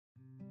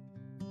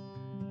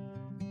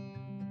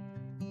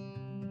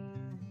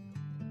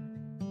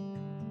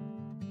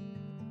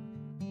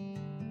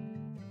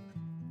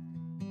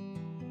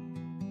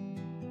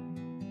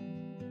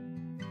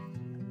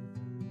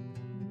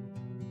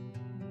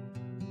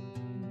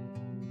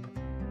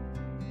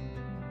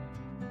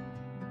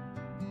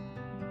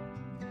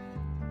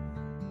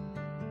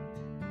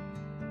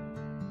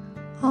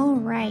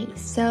Alright,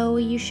 so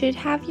you should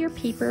have your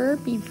paper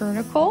be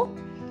vertical,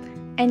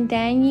 and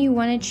then you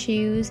want to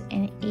choose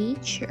an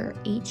H or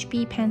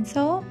HB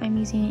pencil. I'm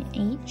using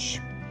an H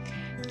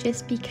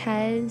just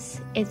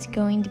because it's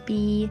going to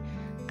be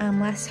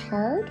less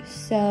hard.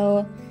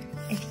 So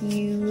if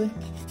you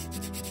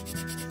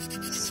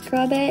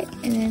scrub it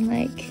and then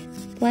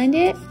like blend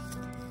it,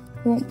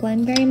 it won't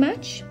blend very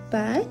much.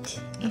 But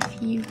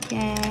if you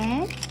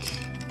get,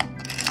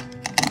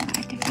 I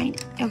have to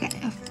find, okay,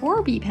 a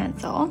 4B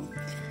pencil,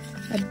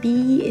 a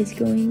B is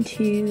going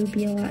to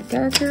be a lot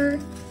darker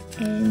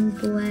and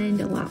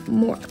blend a lot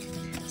more.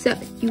 So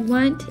you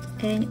want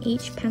an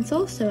H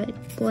pencil so it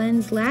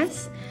blends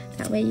less.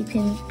 That way you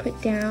can put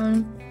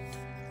down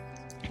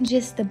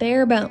just the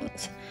bare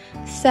bones.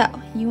 So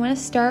you want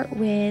to start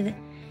with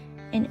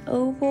an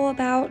oval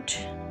about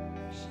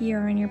here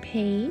on your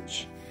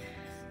page.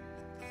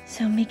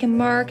 So make a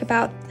mark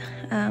about,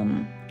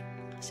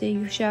 so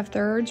you should have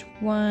thirds,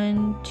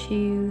 1,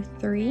 2,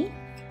 3.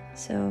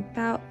 So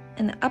about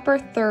in the upper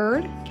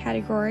third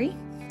category.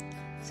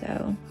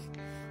 So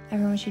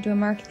everyone should do a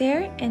mark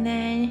there. And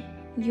then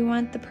you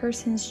want the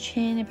person's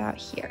chin about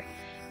here.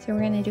 So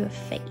we're gonna do a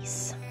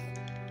face.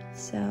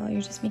 So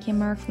you're just making a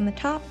mark from the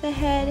top of the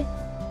head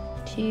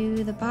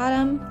to the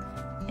bottom,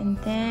 and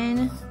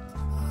then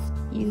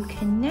you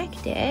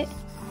connect it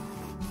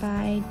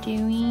by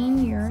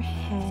doing your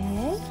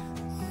head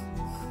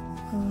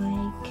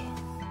like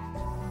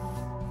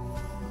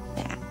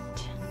that.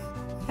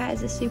 That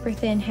is a super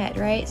thin head,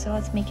 right? So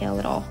let's make it a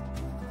little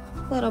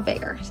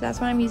bigger. So that's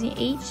why I'm using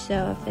H.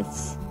 So if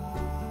it's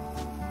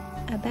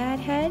a bad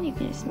head, you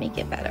can just make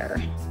it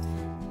better.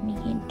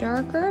 Making it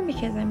darker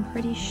because I'm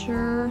pretty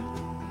sure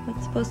what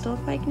it's supposed to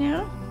look like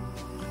now.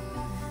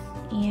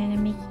 And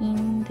I'm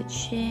making the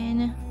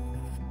chin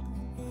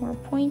more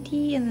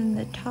pointy and then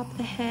the top of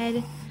the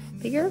head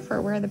bigger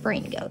for where the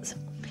brain goes.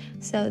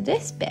 So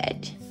this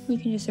bit you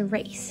can just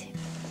erase.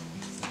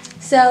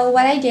 So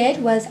what I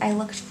did was I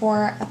looked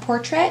for a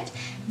portrait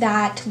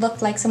that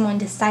looked like someone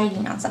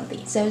deciding on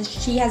something. So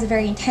she has a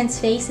very intense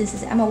face. This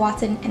is Emma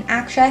Watson, an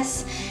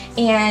actress,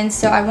 and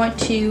so I want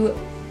to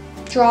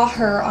draw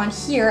her on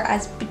here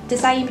as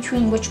deciding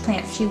between which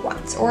plant she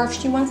wants, or if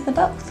she wants them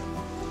both.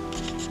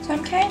 So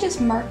I'm kind of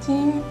just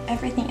marking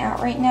everything out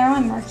right now.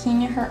 I'm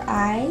marking her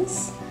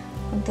eyes,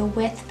 the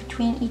width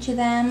between each of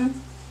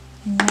them,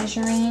 and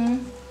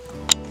measuring.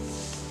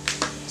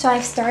 So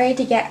I've started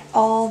to get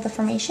all the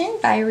formation,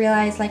 but I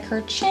realized like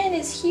her chin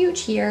is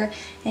huge here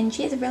and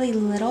she has a really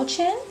little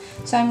chin.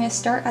 So I'm going to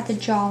start at the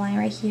jawline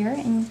right here,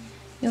 and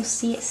you'll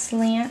see it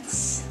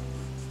slants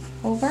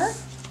over.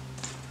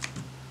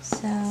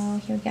 So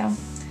here we go.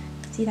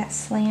 See that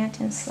slant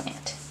and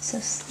slant. So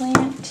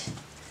slant,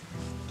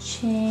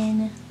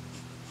 chin,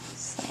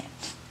 slant.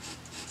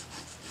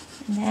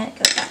 And then it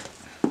goes up.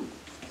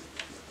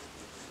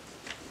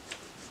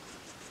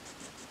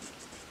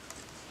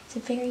 It's a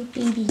very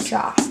baby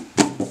jaw.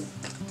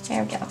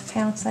 There we go. Kind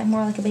of looks like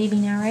more like a baby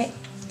now, right?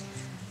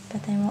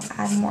 But then we'll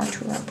add more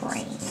to her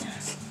brain.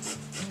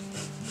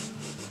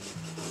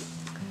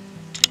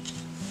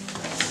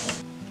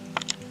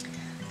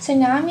 So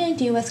now I'm going to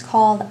do what's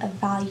called a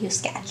value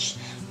sketch,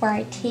 where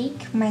I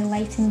take my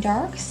lights and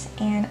darks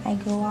and I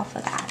go off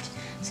of that.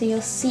 So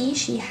you'll see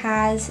she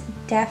has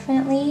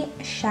definitely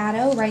a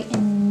shadow right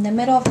in the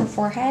middle of her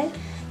forehead.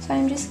 So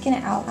I'm just going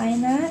to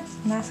outline that,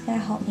 and that's going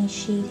to help me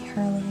shade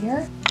her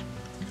later.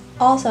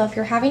 Also, if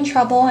you're having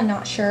trouble and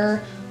not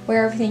sure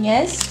where everything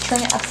is,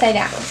 turn it upside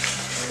down.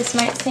 This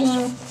might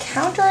seem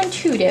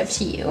counterintuitive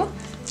to you,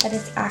 but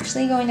it's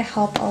actually going to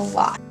help a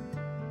lot.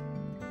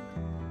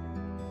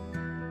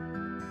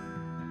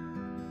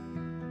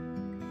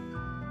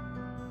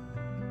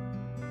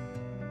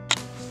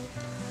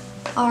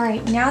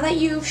 Alright, now that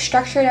you've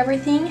structured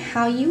everything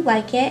how you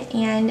like it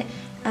and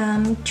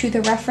to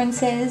the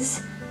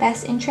reference's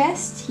best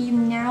interest, you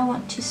now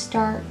want to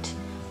start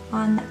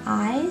on the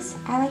eyes.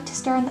 I like to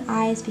start on the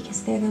eyes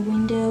because they're the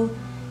window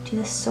to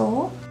the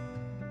soul.